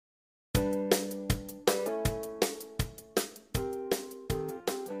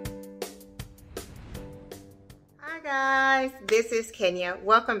Guys, this is Kenya.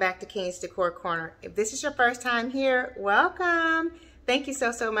 Welcome back to Kenya's Decor Corner. If this is your first time here, welcome. Thank you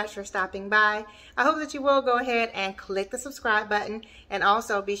so much for stopping by. I hope that you will go ahead and click the subscribe button, and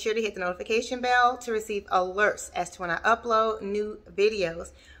also be sure to hit the notification bell to receive alerts as to when I upload new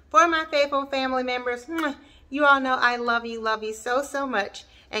videos. For my faithful family members, you all know I love you so much.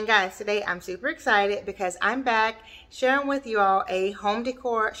 And guys, today I'm super excited because I'm back sharing with you all a home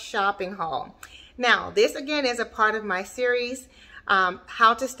decor shopping haul. Now, this again is a part of my series,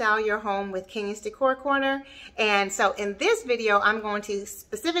 How to Style Your Home with Kenya's Decor Corner. And so in this video, I'm going to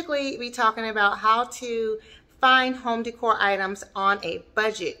specifically be talking about how to find home decor items on a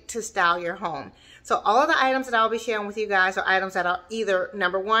budget to style your home. So all of the items that I'll be sharing with you guys are items that are either,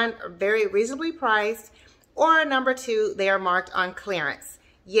 number one, very reasonably priced, or number two, they are marked on clearance.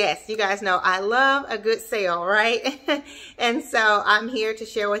 Yes, you guys know I love a good sale, right? And so I'm here to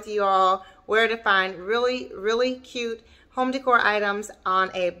share with you all where to find really cute home decor items on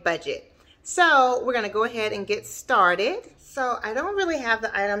a budget. So we're going to go ahead and get started. So I don't really have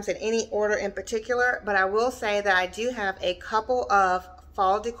the items in any order in particular, but I will say that I do have a couple of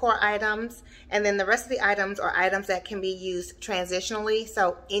fall decor items, and then the rest of the items are items that can be used transitionally,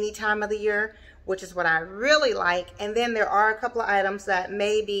 so any time of the year, which is what I really like. And then there are a couple of items that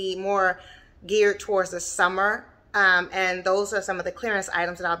may be more geared towards the summer, and those are some of the clearance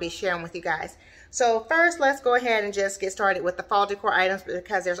items that I'll be sharing with you guys. So first, let's go ahead and just get started with the fall decor items,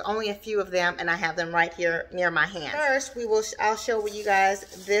 because there's only a few of them and I have them right here near my hand. First, I'll show you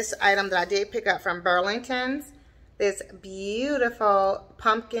guys this item that I did pick up from Burlington's. This beautiful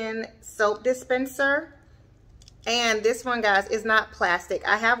pumpkin soap dispenser. And this one, guys, is not plastic.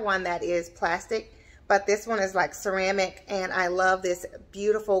 I have one that is plastic, but this one is like ceramic, and I love this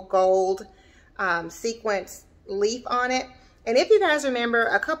beautiful gold sequence leaf on it. And if you guys remember,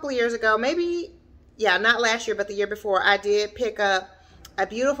 a couple of years ago, maybe, yeah, not last year, but the year before, I did pick up a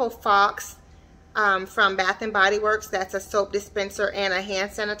beautiful fox from Bath and Body Works. That's a soap dispenser and a hand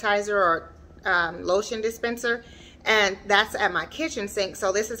sanitizer or lotion dispenser. And that's at my kitchen sink,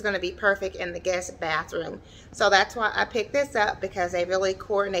 so this is going to be perfect in the guest bathroom. So that's why I picked this up, because they really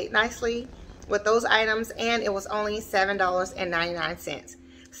coordinate nicely with those items, and it was only $7.99.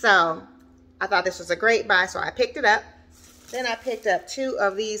 So I thought this was a great buy, so I picked it up. Then I picked up two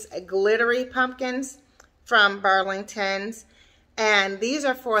of these glittery pumpkins from Burlington's, and these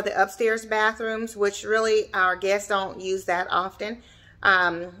are for the upstairs bathrooms, which really our guests don't use that often.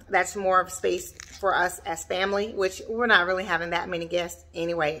 That's more of space for us as family, which we're not really having that many guests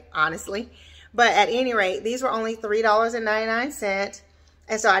anyway, honestly. But at any rate, these were only $3.99.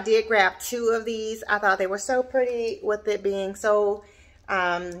 And so I did grab two of these. I thought they were so pretty, with it being so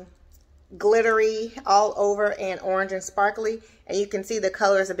glittery all over and orange and sparkly. And you can see the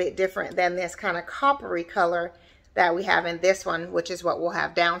color is a bit different than this kind of coppery color that we have in this one, which is what we'll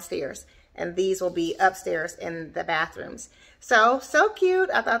have downstairs. And these will be upstairs in the bathrooms. So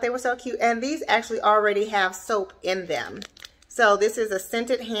cute. I thought they were so cute. And these actually already have soap in them. So this is a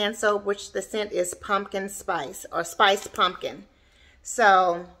scented hand soap, which the scent is pumpkin spice, or spiced pumpkin.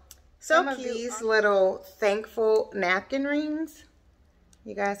 So cute. These little thankful napkin rings.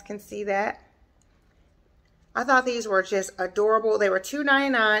 You guys can see that. I thought these were just adorable. They were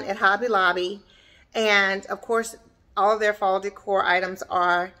 $2.99 at Hobby Lobby. And of course, all of their fall decor items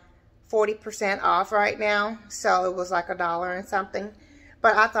are 40% off right now, so it was like $1 and something.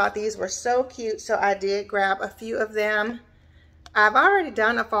 But I thought these were so cute, so I did grab a few of them. I've already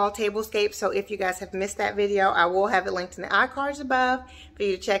done a fall tablescape, so if you guys have missed that video, I will have it linked in the iCards above for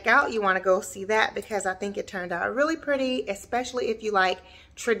you to check out. You want to go see that, because I think it turned out really pretty, especially if you like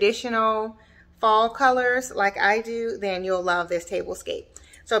traditional fall colors like I do, then you'll love this tablescape.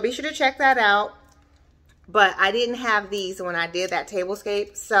 So be sure to check that out. But I didn't have these when I did that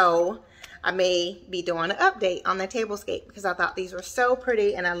tablescape, so I may be doing an update on the tablescape, because I thought these were so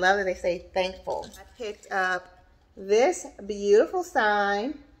pretty, and I love that they say thankful. I picked up this beautiful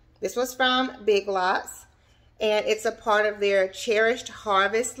sign. This was from Big Lots, and it's a part of their Cherished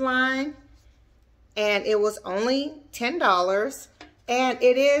Harvest line, and it was only $10, and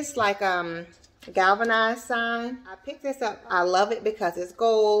it is like a galvanized sign. I picked this up. I love it because it's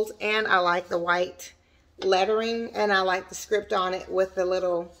gold, and I like the white lettering, and I like the script on it with the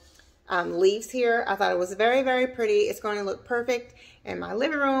little leaves here. I thought it was very pretty. It's going to look perfect in my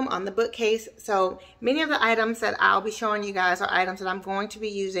living room on the bookcase. So many of the items that I'll be showing you guys are items that I'm going to be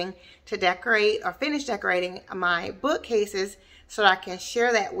using to decorate or finish decorating my bookcases, so that I can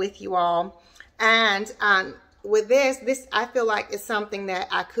share that with you all. And with this I feel like is something that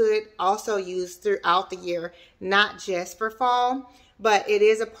I could also use throughout the year, not just for fall, but it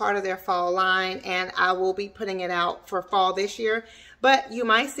is a part of their fall line, and I will be putting it out for fall this year. But you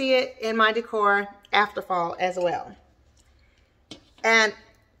might see it in my decor after fall as well. And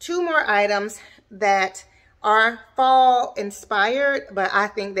two more items that are fall inspired, but I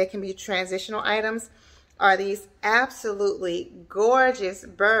think they can be transitional items, are these absolutely gorgeous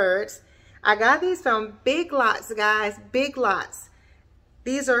birds. I got these from Big Lots, guys, Big Lots.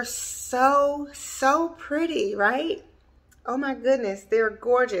 These are so pretty, right? Oh my goodness, they're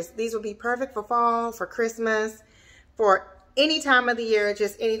gorgeous. These will be perfect for fall, for Christmas, for any time of the year,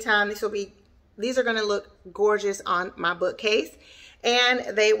 just any time. These are gonna look gorgeous on my bookcase.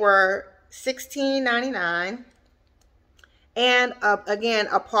 And they were $16.99. And again,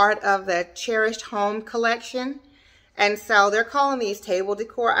 a part of the Cherished Home collection. And so they're calling these table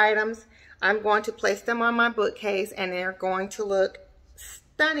decor items. I'm going to place them on my bookcase, and they're going to look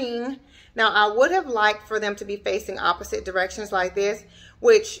stunning. Now, I would have liked for them to be facing opposite directions like this,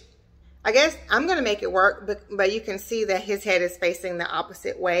 which I guess I'm going to make it work, but you can see that his head is facing the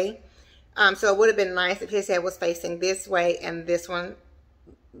opposite way. So it would have been nice if his head was facing this way and this one,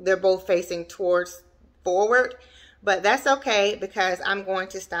 they're both facing towards forward. But that's okay, because I'm going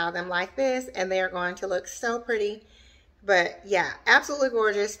to style them like this, and they're going to look so pretty. But yeah, absolutely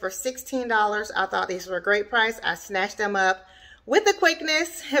gorgeous. For $16, I thought these were a great price. I snatched them up with the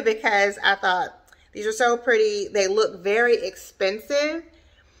quickness because I thought these are so pretty. They look very expensive.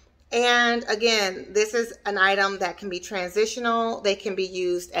 And again, this is an item that can be transitional. They can be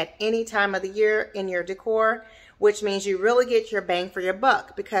used at any time of the year in your decor, which means you really get your bang for your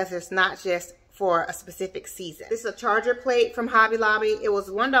buck, because it's not just for a specific season. This is a charger plate from Hobby Lobby. It was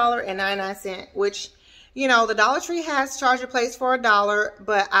 $1.99, which, you know, the Dollar Tree has charger plates for $1,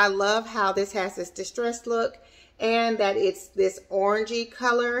 but I love how this has this distressed look, and that it's this orangey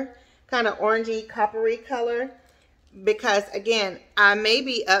color, kind of orangey coppery color, because again, I may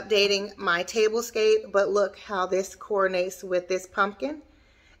be updating my tablescape, but look how this coordinates with this pumpkin.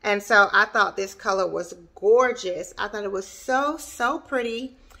 And so I thought this color was gorgeous. I thought it was so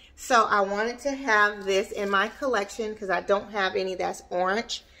pretty. So I wanted to have this in my collection because I don't have any that's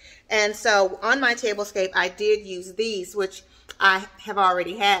orange. And so on my tablescape, I did use these, which I have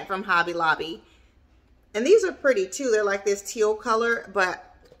already had from Hobby Lobby. And these are pretty too. They're like this teal color,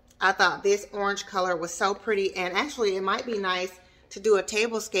 but I thought this orange color was so pretty. And actually, it might be nice to do a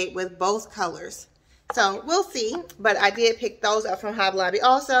tablescape with both colors. So we'll see. But I did pick those up from Hobby Lobby.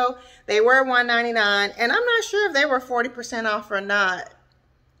 Also, they were $1.99. And I'm not sure if they were 40% off or not.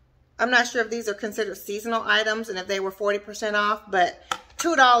 I'm not sure if these are considered seasonal items and if they were 40% off, but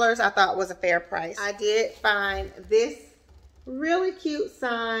 $2 I thought was a fair price. I did find this really cute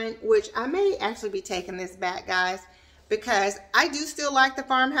sign, which I may actually be taking this back, guys, because I do still like the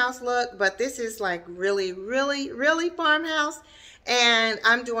farmhouse look, but this is like really farmhouse, and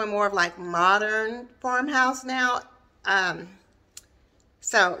I'm doing more of like modern farmhouse now.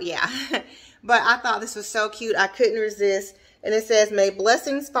 So yeah, but I thought this was so cute. I couldn't resist. And it says, "May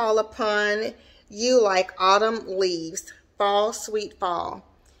blessings fall upon you like autumn leaves, fall, sweet fall."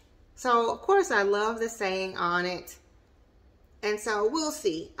 So, of course, I love the saying on it. And so, we'll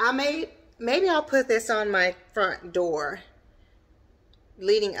see. Maybe I'll put this on my front door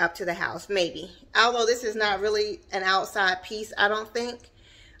leading up to the house, maybe. Although this is not really an outside piece, I don't think.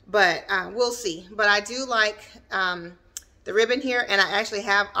 But we'll see. But I do like the ribbon here, and I actually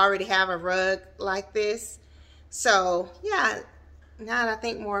already have a rug like this. So, yeah, now that I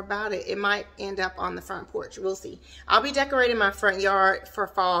think more about it, it might end up on the front porch. We'll see. I'll be decorating my front yard for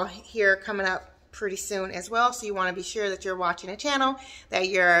fall here coming up pretty soon as well. So you want to be sure that you're watching the channel, that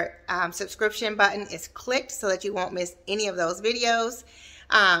your subscription button is clicked so that you won't miss any of those videos.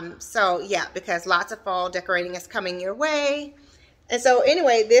 So, yeah, because lots of fall decorating is coming your way. And so,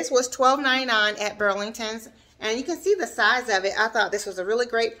 anyway, this was $12.99 at Burlington's. And you can see the size of it. I thought this was a really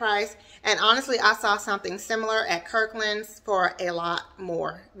great price. And honestly, I saw something similar at Kirkland's for a lot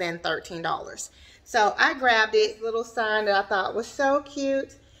more than $13. So I grabbed it, little sign that I thought was so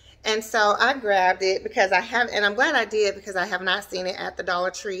cute. And so I grabbed it because and I'm glad I did because I have not seen it at the Dollar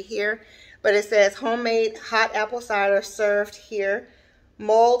Tree here. But it says, "Homemade hot apple cider served here,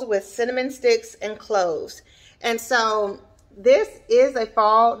 mulled with cinnamon sticks and cloves." And so this is a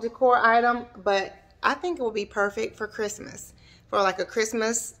fall decor item, but I think it will be perfect for Christmas, for like a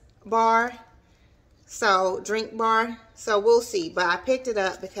Christmas bar, so drink bar. So we'll see, but I picked it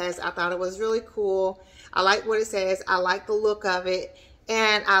up because I thought it was really cool. I like what it says. I like the look of it,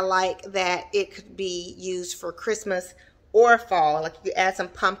 and I like that it could be used for Christmas or fall. Like you add some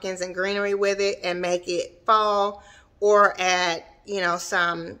pumpkins and greenery with it and make it fall, or add, you know,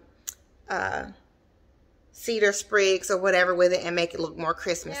 some cedar sprigs or whatever with it and make it look more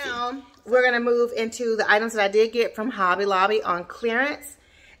Christmassy. Now, we're going to move into the items that I did get from Hobby Lobby on clearance.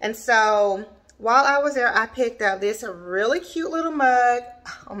 And so, while I was there, I picked up this really cute little mug.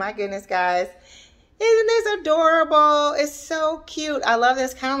 Oh my goodness, guys. Isn't this adorable? It's so cute. I love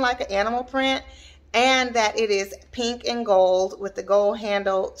this, kind of like an animal print. And that it is pink and gold with the gold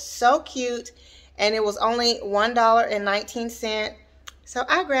handle. So cute. And it was only $1.19. So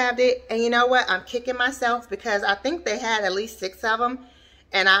I grabbed it, and you know what? I'm kicking myself because I think they had at least 6 of them,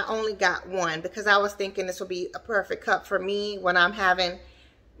 and I only got one because I was thinking this would be a perfect cup for me when I'm having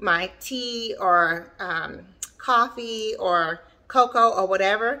my tea or coffee or cocoa or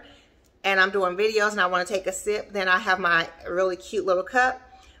whatever, and I'm doing videos and I want to take a sip. Then I have my really cute little cup,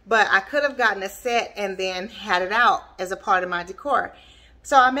 but I could have gotten a set and then had it out as a part of my decor.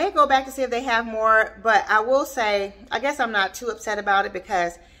 So I may go back to see if they have more, but I will say, I guess I'm not too upset about it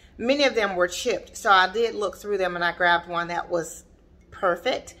because many of them were chipped. So I did look through them and I grabbed one that was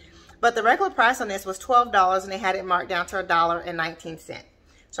perfect. But the regular price on this was $12 and they had it marked down to $1.19.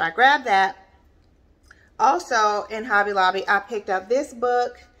 So I grabbed that. Also in Hobby Lobby, I picked up this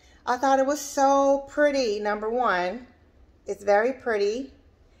book. I thought it was so pretty. Number one, it's very pretty.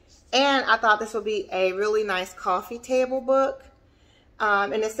 And I thought this would be a really nice coffee table book.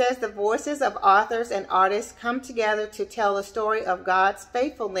 And it says the voices of authors and artists come together to tell the story of God's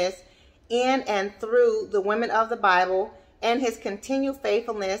faithfulness in and through the women of the Bible and his continued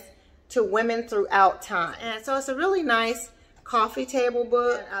faithfulness to women throughout time. And so it's a really nice coffee table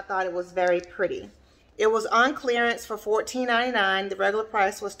book. And I thought it was very pretty. It was on clearance for $14.99. The regular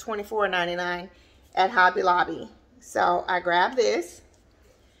price was $24.99 at Hobby Lobby. So I grabbed this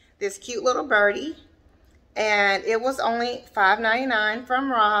cute little birdie. And it was only $5.99 from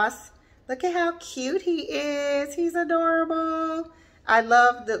Ross. Look at how cute he is. He's adorable. I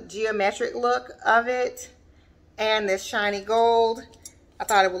love the geometric look of it. And this shiny gold. I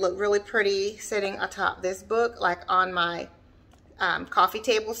thought it would look really pretty sitting atop this book, like on my coffee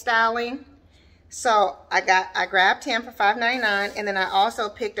table styling. So I grabbed him for $5.99. And then I also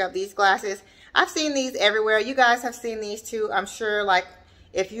picked up these glasses. I've seen these everywhere. You guys have seen these too, I'm sure, like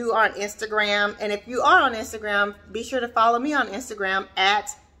if you are on Instagram. And if you are on Instagram, be sure to follow me on Instagram at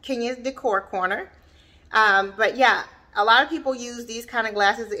Kenya's Decor Corner. But yeah, a lot of people use these kind of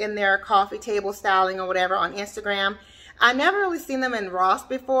glasses in their coffee table styling or whatever on Instagram. I never really seen them in Ross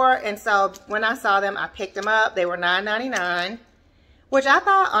before. And so when I saw them, I picked them up. They were $9.99, which I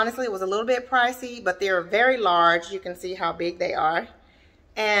thought honestly was a little bit pricey, but they're very large. You can see how big they are.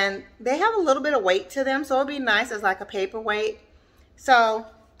 And they have a little bit of weight to them, so it'd be nice as like a paperweight. So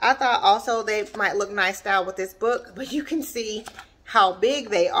I thought also they might look nice style with this book, but you can see how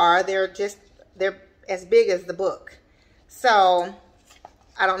big they are. They're as big as the book. So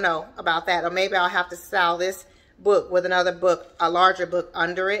I don't know about that, or maybe I'll have to style this book with another book, a larger book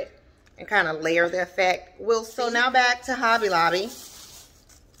under it, and kind of layer the effect. We'll see. So now back to Hobby Lobby.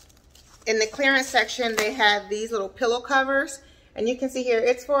 In the clearance section, they had these little pillow covers, and you can see here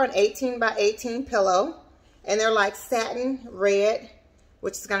it's for an 18 by 18 pillow. And they're like satin red,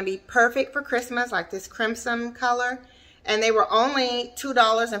 which is going to be perfect for Christmas, like this crimson color. And they were only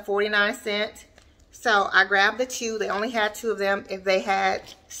 $2.49. So I grabbed the 2. They only had 2 of them. If they had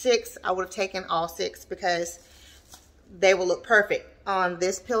 6, I would have taken all 6 because they will look perfect on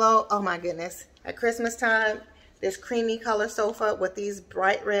this pillow. Oh my goodness. At Christmas time, this creamy color sofa with these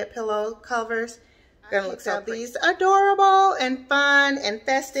bright red pillow covers. Gonna look so pretty. These adorable and fun and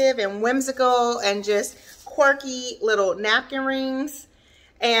festive and whimsical and just quirky little napkin rings.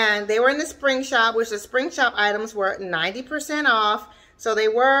 And they were in the spring shop, which the spring shop items were 90% off. So they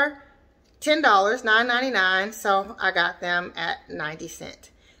were $10, $9.99. So I got them at 90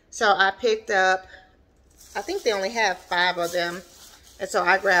 cents. So I picked up, I think they only have 5 of them. And so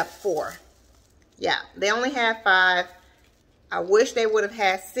I grabbed 4. Yeah, they only have 5. I wish they would have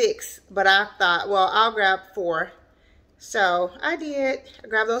had 6, but I thought, well, I'll grab 4. So I did. I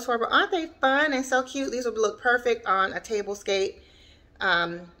grabbed those 4, but aren't they fun and so cute? These will look perfect on a table scape.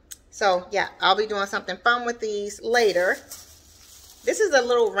 So yeah, I'll be doing something fun with these later. This is a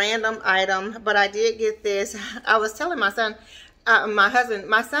little random item, but I did get this. I was telling my son,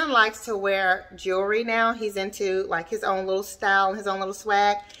 my son likes to wear jewelry now. He's into like his own little style and his own little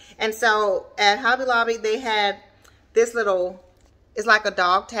swag. And so at Hobby Lobby, they had this little, it's like a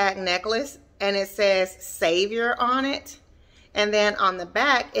dog tag necklace, and it says Savior on it. And then on the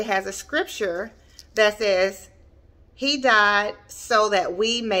back, it has a scripture that says, He died so that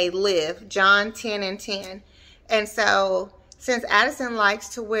we may live, John 10:10. And so since Addison likes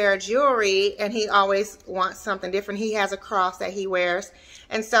to wear jewelry and he always wants something different, he has a cross that he wears.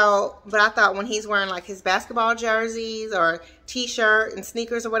 And so, but I thought when he's wearing like his basketball jerseys or t-shirt and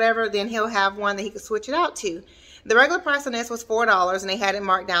sneakers or whatever, then he'll have one that he could switch it out to. The regular price on this was $4 and they had it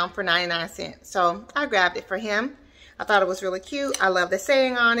marked down for 99 cents. So I grabbed it for him. I thought it was really cute. I love the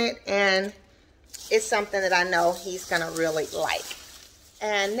saying on it, and it's something that I know he's gonna really like.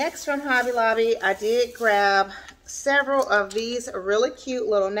 And next from Hobby Lobby, I did grab several of these really cute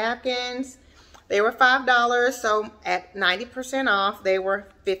little napkins. They were $5, so at 90% off, they were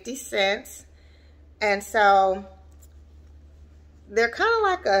 50 cents. And so they're kind of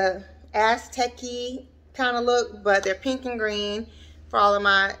like a Aztec-y kind of look, but they're pink and green. For all of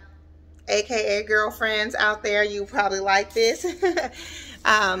my AKA girlfriends out there, you probably like this.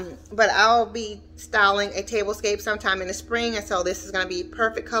 But I'll be styling a tablescape sometime in the spring, and so this is going to be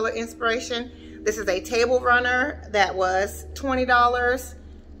perfect color inspiration. This is a table runner that was $20,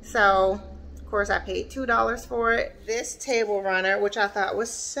 so of course I paid $2 for it. This table runner, which I thought was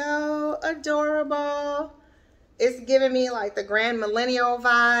so adorable, it's giving me like the grand millennial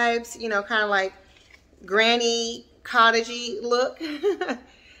vibes, you know, kind of like granny cottagey look.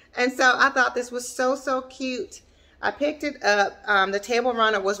 And so I thought this was so cute. I picked it up. The table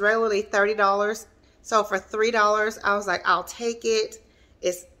runner was regularly $30. So for $3, I was like, I'll take it.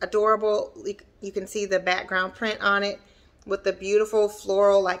 It's adorable. You can see the background print on it with the beautiful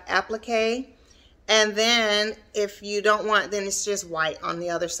floral like applique. And then if you don't want, then it's just white on the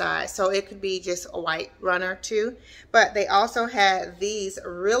other side. So it could be just a white runner too. But they also had these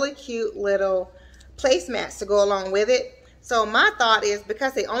really cute little placemats to go along with it. So my thought is,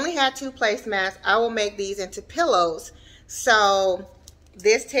 because they only had 2 placemats, I will make these into pillows. So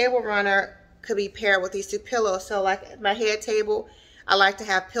this table runner could be paired with these 2 pillows. So like my head table, I like to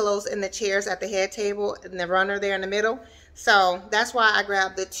have pillows in the chairs at the head table and the runner there in the middle. So that's why I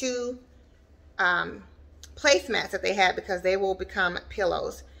grabbed the 2 placemats that they had, because they will become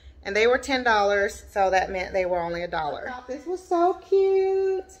pillows. And they were $10, so that meant they were only $1. I thought this was so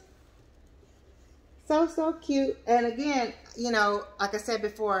cute. So cute. And again, you know, like I said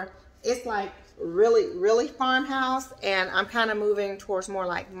before, it's like really farmhouse, and I'm kind of moving towards more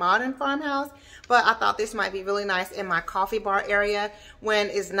like modern farmhouse. But I thought this might be really nice in my coffee bar area when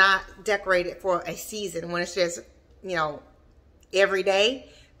it's not decorated for a season, when it's just, you know, every day.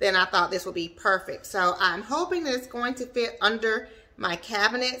 Then I thought this would be perfect. So I'm hoping that it's going to fit under my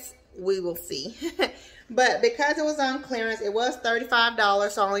cabinets. We will see. But because it was on clearance, it was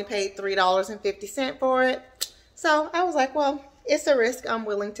 $35, so I only paid $3.50 for it. So I was like, well, it's a risk I'm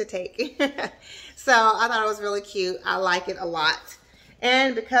willing to take. So I thought it was really cute. I like it a lot.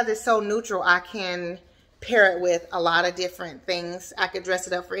 And because it's so neutral, I can pair it with a lot of different things. I could dress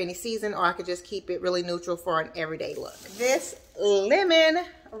it up for any season, or I could just keep it really neutral for an everyday look. This lemon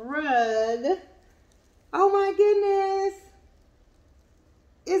rug. Oh my goodness.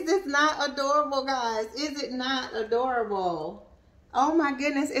 Is this not adorable, guys? Is it not adorable? Oh my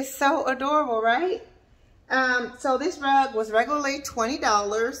goodness, it's so adorable, right? So this rug was regularly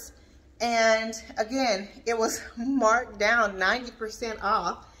 $20, and again, it was marked down 90%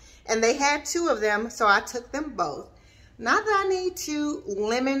 off, and they had 2 of them, so I took them both. Not that I need 2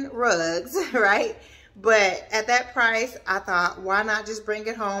 lemon rugs, right? But at that price, I thought, why not just bring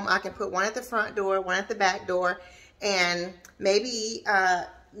it home? I can put one at the front door, one at the back door, and maybe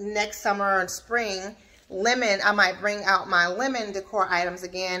next summer or spring, I might bring out my lemon decor items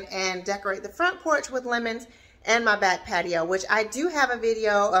again and decorate the front porch with lemons and my back patio, which I do have a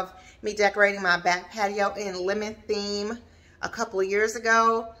video of me decorating my back patio in lemon theme a couple of years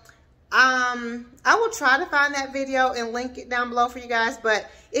ago. I will try to find that video and link it down below for you guys. But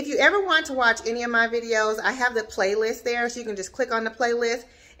if you ever want to watch any of my videos, I have the playlist there, so you can just click on the playlist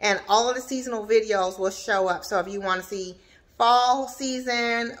and all of the seasonal videos will show up. So if you want to see fall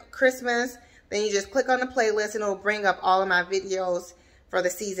season, Christmas, then you just click on the playlist and it'll bring up all of my videos for the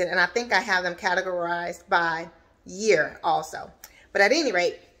season. And I think I have them categorized by year also. But at any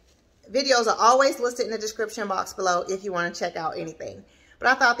rate, videos are always listed in the description box below if you want to check out anything. But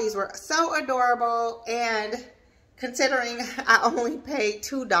I thought these were so adorable, and considering I only paid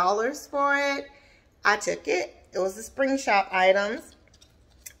 $2 for it, I took it. It was the spring shop items.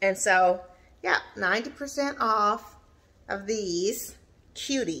 And so, yeah, 90% off of these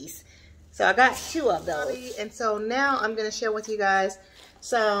cuties. So I got 2 of those. And so now I'm going to share with you guys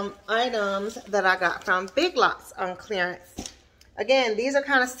some items that I got from Big Lots on clearance. Again, these are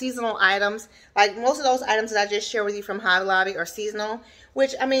kind of seasonal items. Like most of those items that I just shared with you from Hobby Lobby are seasonal.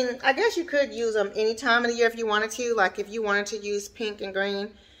 Which, I mean, I guess you could use them any time of the year if you wanted to. Like if you wanted to use pink and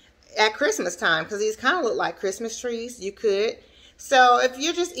green at Christmas time, because these kind of look like Christmas trees. You could. So if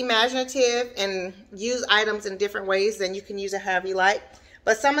you're just imaginative and use items in different ways, then you can use it however you like.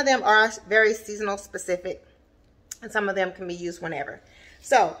 But some of them are very seasonal specific, and some of them can be used whenever.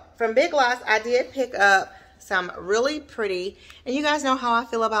 So from Big Lots, I did pick up some really pretty, and you guys know how I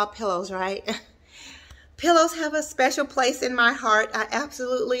feel about pillows, right? Pillows have a special place in my heart. I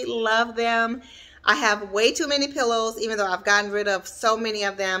absolutely love them. I have way too many pillows, even though I've gotten rid of so many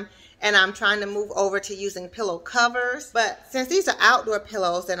of them, and I'm trying to move over to using pillow covers. But since these are outdoor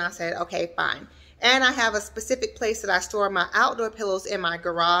pillows, then I said, okay, fine. And I have a specific place that I store my outdoor pillows in my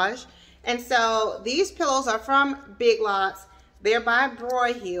garage. And so these pillows are from Big Lots. They're by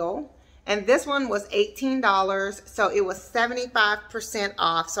Provincial. And this one was $18, so it was 75%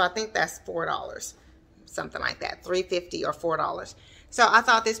 off. So I think that's $4, something like that, $3.50 or $4. So I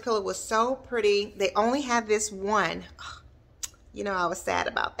thought this pillow was so pretty. They only had this one. You know, I was sad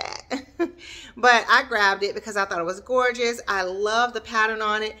about that. But I grabbed it because I thought it was gorgeous. I love the pattern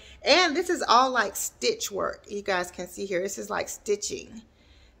on it. And this is all like stitch work. You guys can see here, this is like stitching.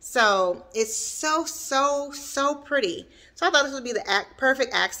 So it's so, so, so pretty. So I thought this would be the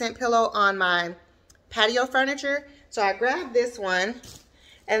perfect accent pillow on my patio furniture. So I grabbed this one.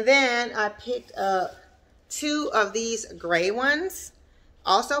 And then I picked up 2 of these gray ones.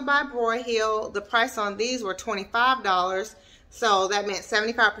 Also by Provincial. The price on these were $25. So that meant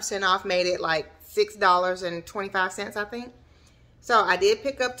 75% off made it like $6.25, I think. So I did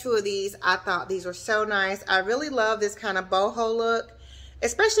pick up 2 of these. I thought these were so nice. I really love this kind of boho look,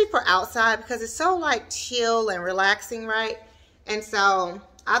 especially for outside, because it's so like chill and relaxing, right? And so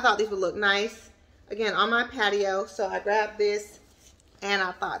I thought these would look nice, again, on my patio. So I grabbed this, and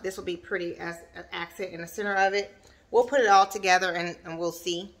I thought this would be pretty as an accent in the center of it. We'll put it all together and we'll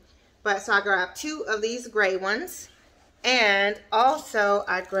see. But so I grabbed 2 of these gray ones. And also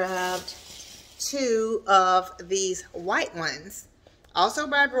I grabbed 2 of these white ones. Also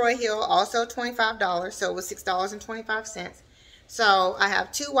by Provincial, also $25. So it was $6.25. So I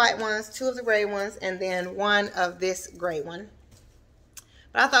have 2 white ones, 2 of the gray ones, and then 1 of this gray one.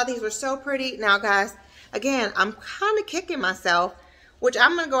 But I thought these were so pretty. Now guys, again, I'm kind of kicking myself, which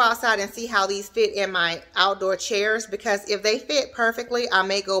I'm going to go outside and see how these fit in my outdoor chairs, because if they fit perfectly, I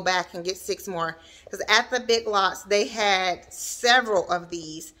may go back and get 6 more. Because at the Big Lots, they had several of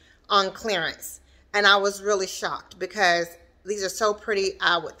these on clearance. And I was really shocked because these are so pretty,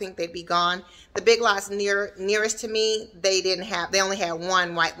 I would think they'd be gone. The Big Lots nearest to me, they only had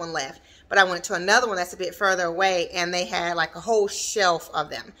 1 white one left. But I went to another one that's a bit further away, and they had like a whole shelf of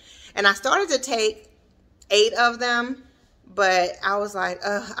them. And I started to take 8 of them, but I was like,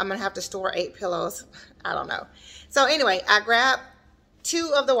 I'm going to have to store 8 pillows. I don't know. So anyway, I grabbed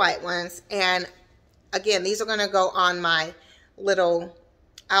 2 of the white ones. And again, these are going to go on my little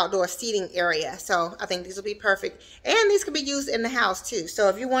outdoor seating area. So I think these will be perfect. And these could be used in the house too. So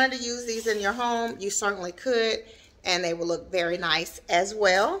if you wanted to use these in your home, you certainly could. And they will look very nice as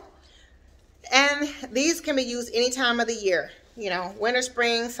well. And these can be used any time of the year. You know, winter,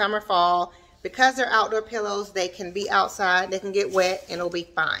 spring, summer, fall. Because they're outdoor pillows, they can be outside, they can get wet, and it'll be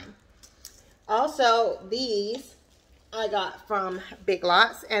fine. Also, these I got from Big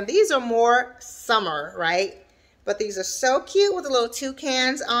Lots, and these are more summer, right? But these are so cute with the little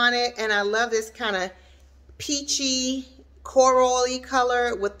toucans on it, and I love this kind of peachy, corally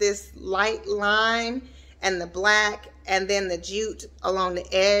color with this light lime and the black, and then the jute along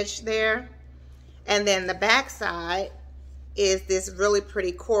the edge there. And then the back side is this really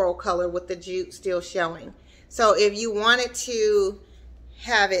pretty coral color with the jute still showing. So if you wanted to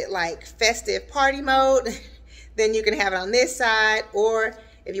have it like festive party mode, then you can have it on this side, or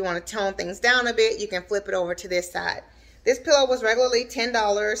if you want to tone things down a bit, you can flip it over to this side. This pillow was regularly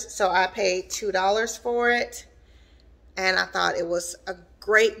 $10, so I paid $2 for it, and I thought it was a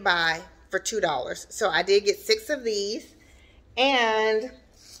great buy for $2. So I did get 6 of these, and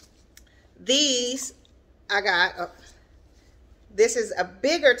these I got this is a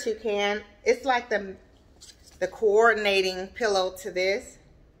bigger toucan. It's like the coordinating pillow to this.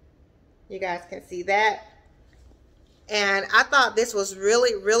 You guys can see that. And I thought this was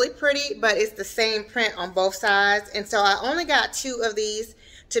really, really pretty, but it's the same print on both sides. And so I only got 2 of these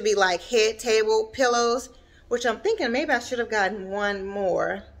to be like head table pillows, which I'm thinking maybe I should have gotten 1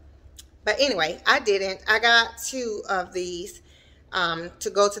 more. But anyway, I didn't. I got 2 of these to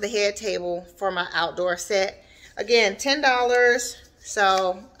go to the head table for my outdoor set. Again, $10,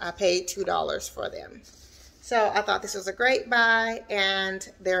 so I paid $2 for them. So I thought this was a great buy, and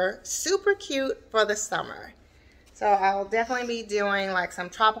they're super cute for the summer. So I'll definitely be doing like some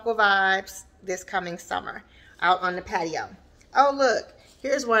tropical vibes this coming summer out on the patio. Oh, look,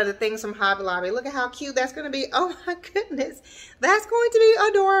 Here's one of the things from Hobby Lobby. Look at how cute that's going to be. Oh my goodness. That's going to be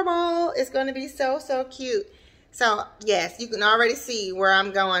adorable. It's going to be so, so cute. So yes, you can already see where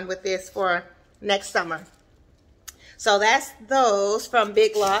I'm going with this for next summer. So that's those from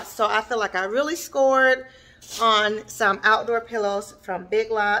Big Lots. So I feel like I really scored on some outdoor pillows from Big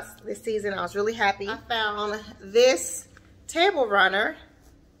Lots this season. I was really happy. I found this table runner.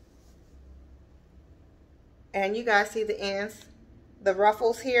 And you guys see the ends, the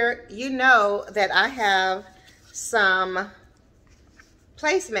ruffles here. You know that I have some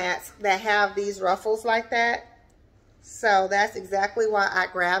placemats that have these ruffles like that. So that's exactly why I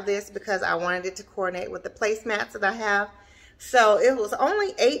grabbed this, because I wanted it to coordinate with the placemats that I have. So it was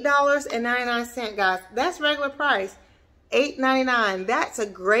only $8.99, guys. That's regular price, $8.99. That's a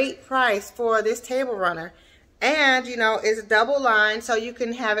great price for this table runner. And, you know, it's double lined, so you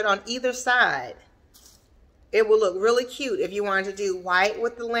can have it on either side. It will look really cute if you wanted to do white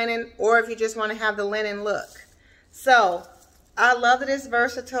with the linen, or if you just want to have the linen look. So I love that it's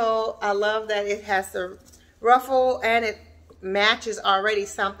versatile. I love that it has the ruffle and it matches already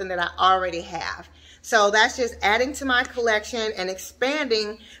something that I already have. So that's just adding to my collection and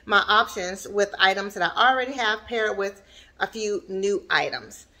expanding my options with items that I already have, paired with a few new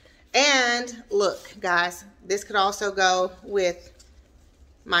items. And look, guys, this could also go with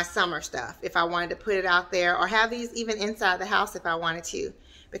my summer stuff if I wanted to put it out there, or have these even inside the house if I wanted to,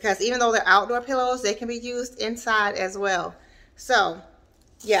 because even though they're outdoor pillows, they can be used inside as well. So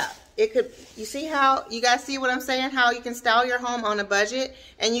yeah, it could, you see how, you guys see what I'm saying, how you can style your home on a budget,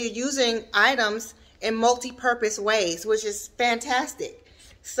 and you're using items in multi-purpose ways, which is fantastic.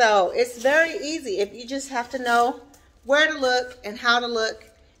 So it's very easy if you just have to know where to look and how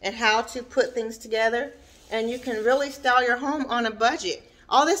to put things together, and you can really style your home on a budget.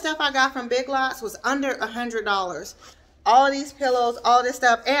 All this stuff I got from Big Lots was under $100. All of these pillows, all this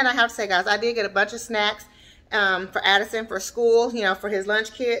stuff. And I have to say, guys, I did get a bunch of snacks for Addison for school, you know, for his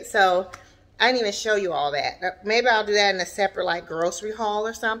lunch kit. So I didn't even show you all that. Maybe I'll do that in a separate, like, grocery haul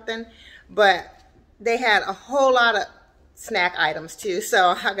or something. But they had a whole lot of snack items, too.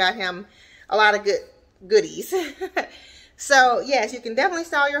 So I got him a lot of goodies. So, yes, you can definitely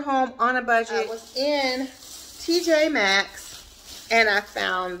style your home on a budget. I was in TJ Maxx. And I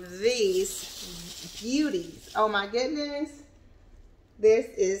found these beauties. Oh my goodness. This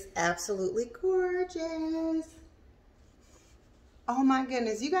is absolutely gorgeous. Oh my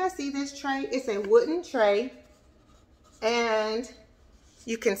goodness. You guys see this tray? It's a wooden tray. And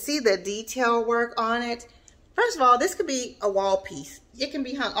you can see the detail work on it. First of all, this could be a wall piece. It can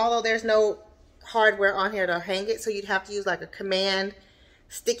be hung, although there's no hardware on here to hang it. So you'd have to use like a command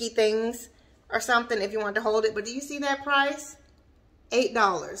sticky things or something if you want to hold it. But do you see that price? $8,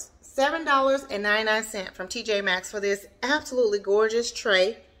 $7.99 from TJ Maxx for this absolutely gorgeous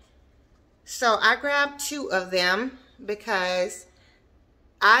tray. So I grabbed 2 of them because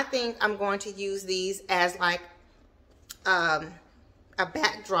I think I'm going to use these as like a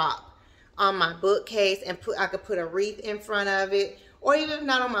backdrop on my bookcase, and I could put a wreath in front of it, or even if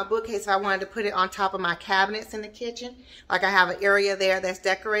not on my bookcase, if I wanted to put it on top of my cabinets in the kitchen, like I have an area there that's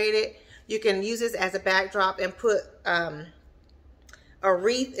decorated, you can use this as a backdrop and put a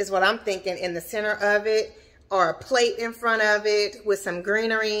wreath is what I'm thinking in the center of it, or a plate in front of it with some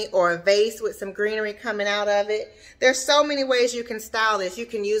greenery, or a vase with some greenery coming out of it. There's so many ways you can style this. You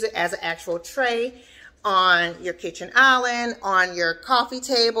can use it as an actual tray on your kitchen island, on your coffee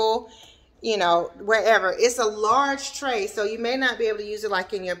table, you know, wherever. It's a large tray, so you may not be able to use it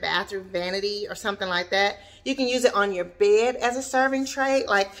like in your bathroom vanity or something like that. You can use it on your bed as a serving tray,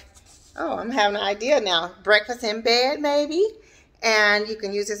 like, oh, I'm having an idea now. Breakfast in bed, maybe. And you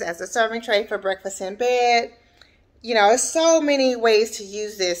can use this as a serving tray for breakfast in bed. You know, there's so many ways to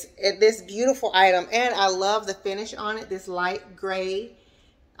use this beautiful item. And I love the finish on it, this light gray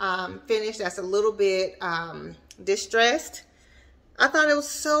finish that's a little bit distressed. I thought it was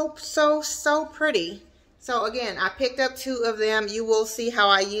so pretty. So again, I picked up 2 of them. You will see how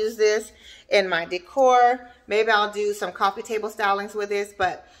I use this in my decor. Maybe I'll do some coffee table stylings with this.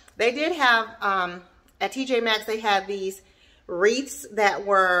 But they did have, at TJ Maxx, they had these wreaths that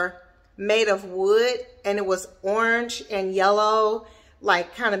were made of wood, and it was orange and yellow,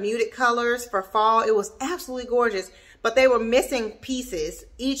 like kind of muted colors for fall. It was absolutely gorgeous, but they were missing pieces.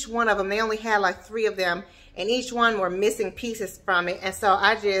 Each one of them, they only had like 3 of them, and each one were missing pieces from it. And so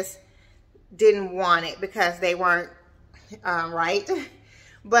I just didn't want it because they weren't right.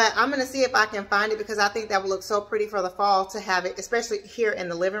 But I'm going to see if I can find it, because I think that would look so pretty for the fall to have it, especially here in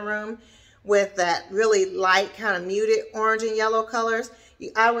the living room, with that really light kind of muted orange and yellow colors.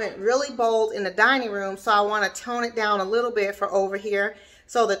 I went really bold in the dining room, so I want to tone it down a little bit for over here.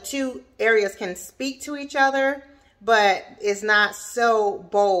 so the two areas can speak to each other, but it's not so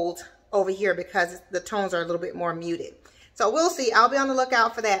bold over here because the tones are a little bit more muted. So we'll see. I'll be on the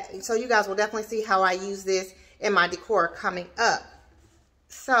lookout for that. So you guys will definitely see how I use this in my decor coming up.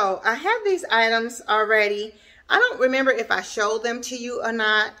 So I have these items already. I don't remember if I showed them to you or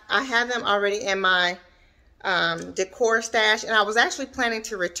not. I have them already in my decor stash, and I was actually planning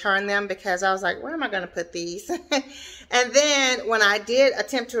to return them because I was like, where am I going to put these? And then when I did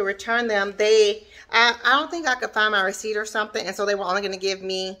attempt to return them, I don't think I could find my receipt or something, and so they were only going to give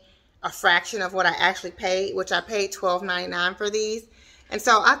me a fraction of what I actually paid, which I paid $12.99 for these. And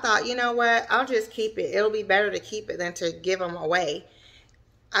so I thought, you know what, I'll just keep it. It'll be better to keep it than to give them away.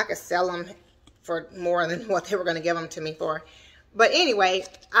 I could sell them for more than what they were going to give them to me for. But anyway,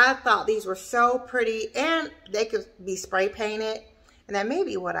 I thought these were so pretty, and they could be spray painted. And that may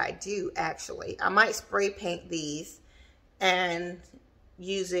be what I do, actually. I might spray paint these and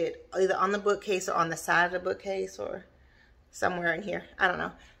use it either on the bookcase or on the side of the bookcase or somewhere in here. I don't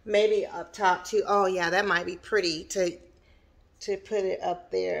know. Maybe up top too. Oh yeah, that might be pretty to put it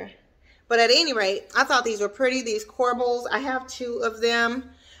up there. But at any rate, I thought these were pretty. These corbels, I have 2 of them.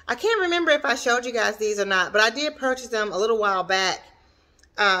 I can't remember if I showed you guys these or not, but I did purchase them a little while back,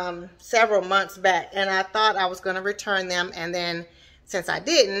 several months back, and I thought I was going to return them. And then since I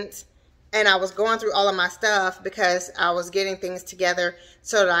didn't, and I was going through all of my stuff because I was getting things together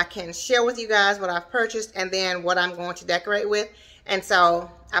so that I can share with you guys what I've purchased and then what I'm going to decorate with. And so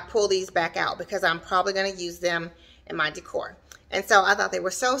I pulled these back out because I'm probably going to use them in my decor. And so I thought they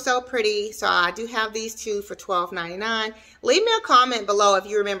were so, so pretty. So I do have these 2 for $12.99. Leave me a comment below if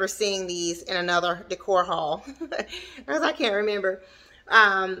you remember seeing these in another decor haul, because I can't remember.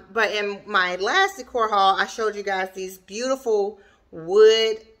 But in my last decor haul, I showed you guys these beautiful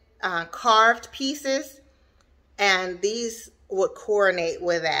wood carved pieces, and these would coordinate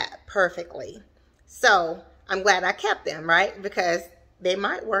with that perfectly. So I'm glad I kept them, right? Because they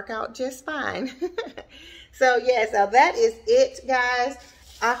might work out just fine. So yeah, so that is it, guys.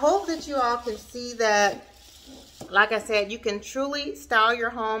 I hope that you all can see that, like I said, you can truly style your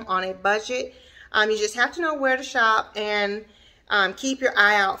home on a budget. You just have to know where to shop and keep your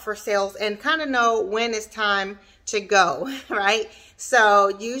eye out for sales and kind of know when it's time to go, right? So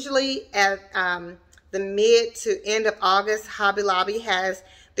usually at the mid to end of August, Hobby Lobby has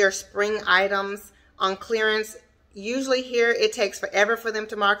their spring items on clearance. Usually here it takes forever for them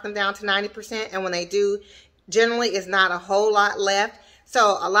to mark them down to 90%, and when they do, generally it's not a whole lot left.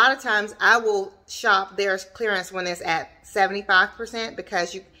 So a lot of times I will shop their clearance when it's at 75%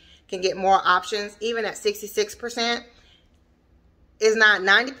 because you can get more options. Even at 66%, it's not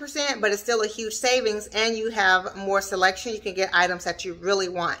 90%, but it's still a huge savings, and you have more selection. You can get items that you really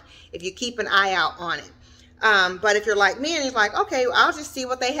want if you keep an eye out on it. But if you're like me and you're like, okay, well, I'll just see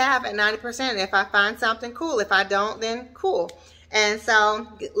what they have at 90%. If I find something, cool. If I don't, then cool. And so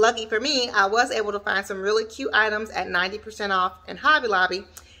lucky for me, I was able to find some really cute items at 90% off in Hobby Lobby.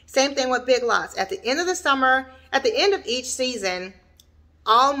 Same thing with Big Lots. At the end of the summer, at the end of each season,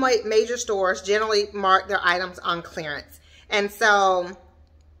 all my major stores generally mark their items on clearance. And so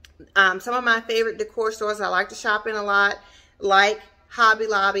some of my favorite decor stores I like to shop in a lot, like Hobby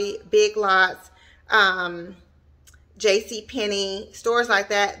Lobby, Big Lots, JCPenney, stores like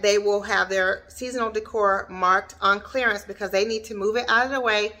that, they will have their seasonal decor marked on clearance because they need to move it out of the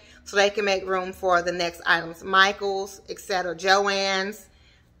way so they can make room for the next items. Michael's, etc., Joann's,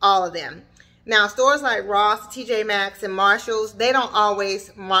 all of them. Now, stores like Ross, TJ Maxx, and Marshall's, they don't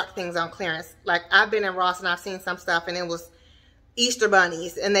always mark things on clearance. Like, I've been in Ross and I've seen some stuff and it was Easter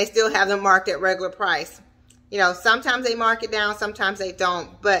bunnies and they still have them marked at regular price. You know, sometimes they mark it down, sometimes they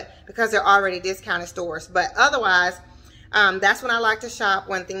don't, but because they're already discounted stores. But otherwise, that's when I like to shop,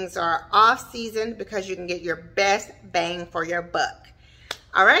 when things are off season, because you can get your best bang for your buck.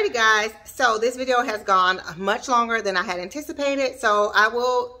 Alrighty, guys, so this video has gone much longer than I had anticipated, so I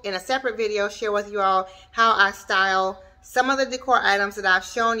will, in a separate video, share with you all how I style some of the decor items that I've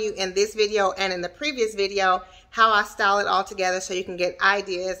shown you in this video and in the previous video, how I style it all together so you can get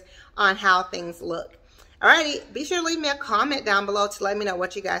ideas on how things look. Alrighty, be sure to leave me a comment down below to let me know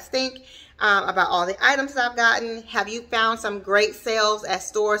what you guys think about all the items that I've gotten. Have you found some great sales at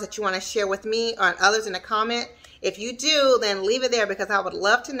stores that you want to share with me or others in a comment? If you do, then leave it there because I would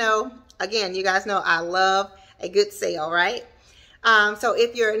love to know. Again, you guys know I love a good sale, right? So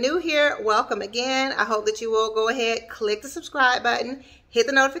if you're new here, welcome again. I hope that you will go ahead, click the subscribe button, hit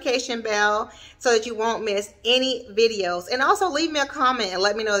the notification bell so that you won't miss any videos. And also leave me a comment and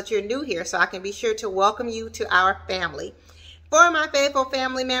let me know that you're new here so I can be sure to welcome you to our family. For my faithful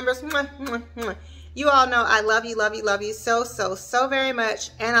family members, You all know I love you, love you, love you so, so, so very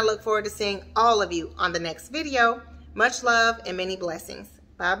much. And I look forward to seeing all of you on the next video. Much love and many blessings.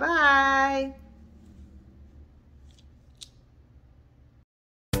 Bye-bye.